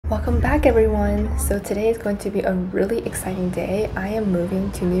Welcome back everyone! So today is going to be a really exciting day. I am moving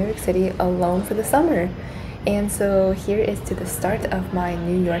to New York City alone for the summer. And so here is to the start of my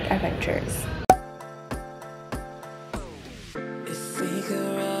New York adventures.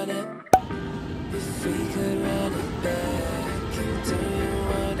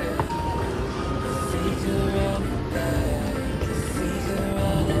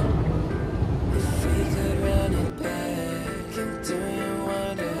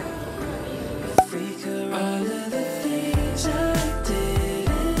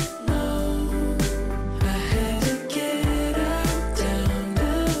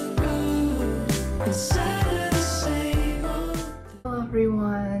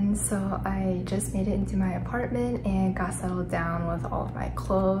 Everyone, so I just made it into my apartment and got settled down with all of my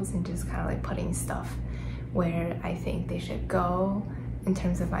clothes and just kind of like putting stuff where I think they should go in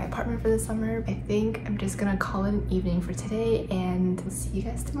terms of my apartment for the summer. I think I'm just gonna call it an evening for today and I'll see you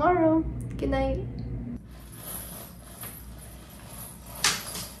guys tomorrow. Good night.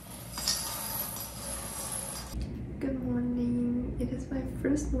 Good morning. It is my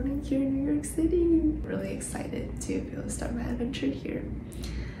first morning here in New York City. I'm really excited to be able to start my adventure here.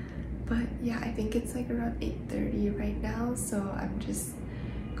 But yeah, I think it's like around 8:30 right now, so I'm just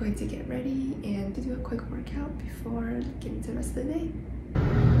going to get ready and do a quick workout before getting to the rest of the day.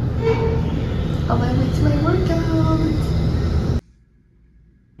 On my way to my workout!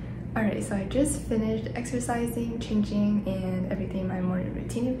 Alright, so I just finished exercising, changing, and everything in my morning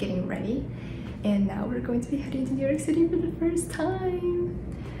routine of getting ready. And now we're going to be heading to New York City for the first time.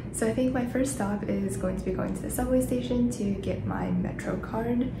 So I think my first stop is going to be going to the subway station to get my Metro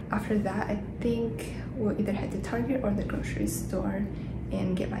card. After that, I think we'll either head to Target or the grocery store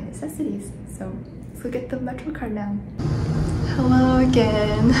and get my necessities. So let's go get the Metro card now. Hello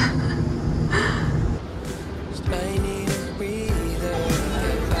again.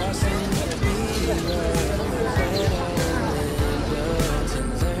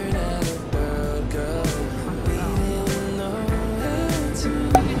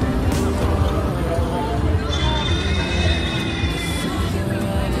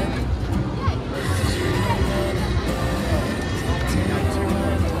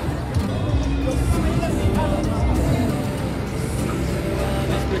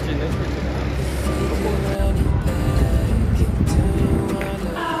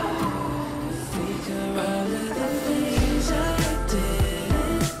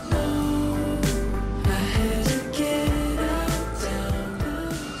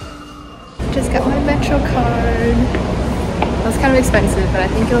 Just got my Metro card. It was kind of expensive, but I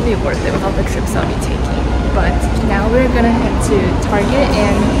think it'll be worth it with all the trips I'll be taking. But now we're gonna head to Target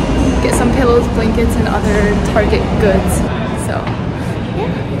and get some pillows, blankets, and other Target goods. So,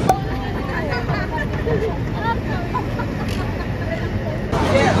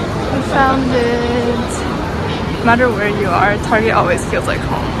 yeah. We found it. No matter where you are, Target always feels like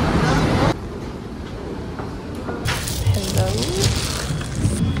home.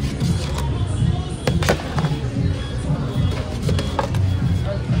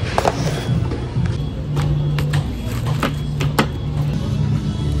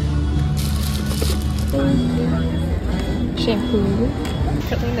 Shampoo.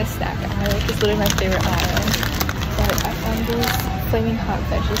 Currently in the snack aisle, which is literally my favorite aisle. But I found these flaming hot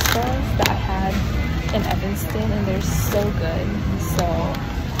veggie straws that I had in Evanston and they're so good. So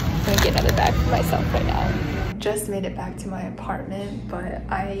I'm gonna get another bag for myself right now. Just made it back to my apartment, but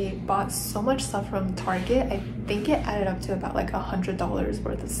I bought so much stuff from Target. I think it added up to about like $100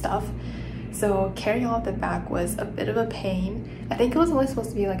 worth of stuff. So carrying all of the bag was a bit of a pain. I think it was only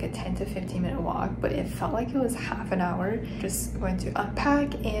supposed to be like a 10 to 15 minute walk, but it felt like it was half an hour. Just going to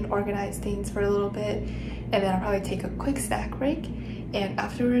unpack and organize things for a little bit, and then I'll probably take a quick snack break. And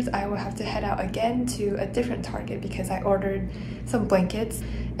afterwards, I will have to head out again to a different Target because I ordered some blankets,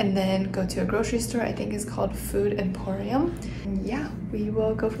 and then go to a grocery store. I think it's called Food Emporium. And yeah, we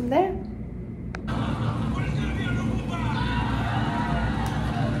will go from there.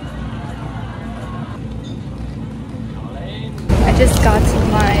 I just got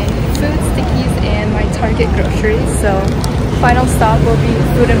my food stickies and my Target groceries, so final stop will be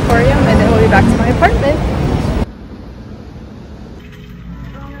Food Emporium and then we'll be back to my apartment.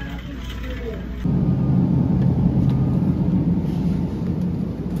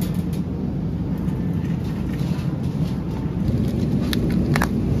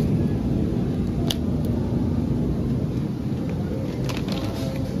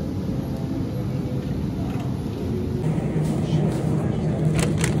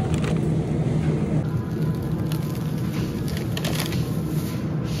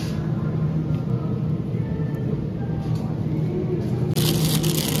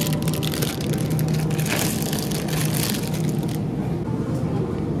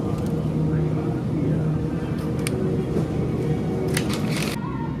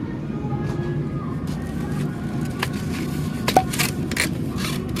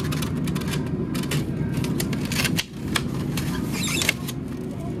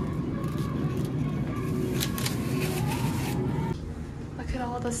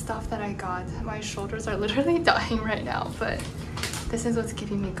 the stuff that I got. My shoulders are literally dying right now, but this is what's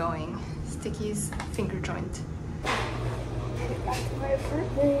keeping me going. Sticky's finger joint. Back to my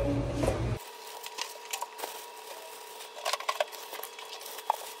apartment.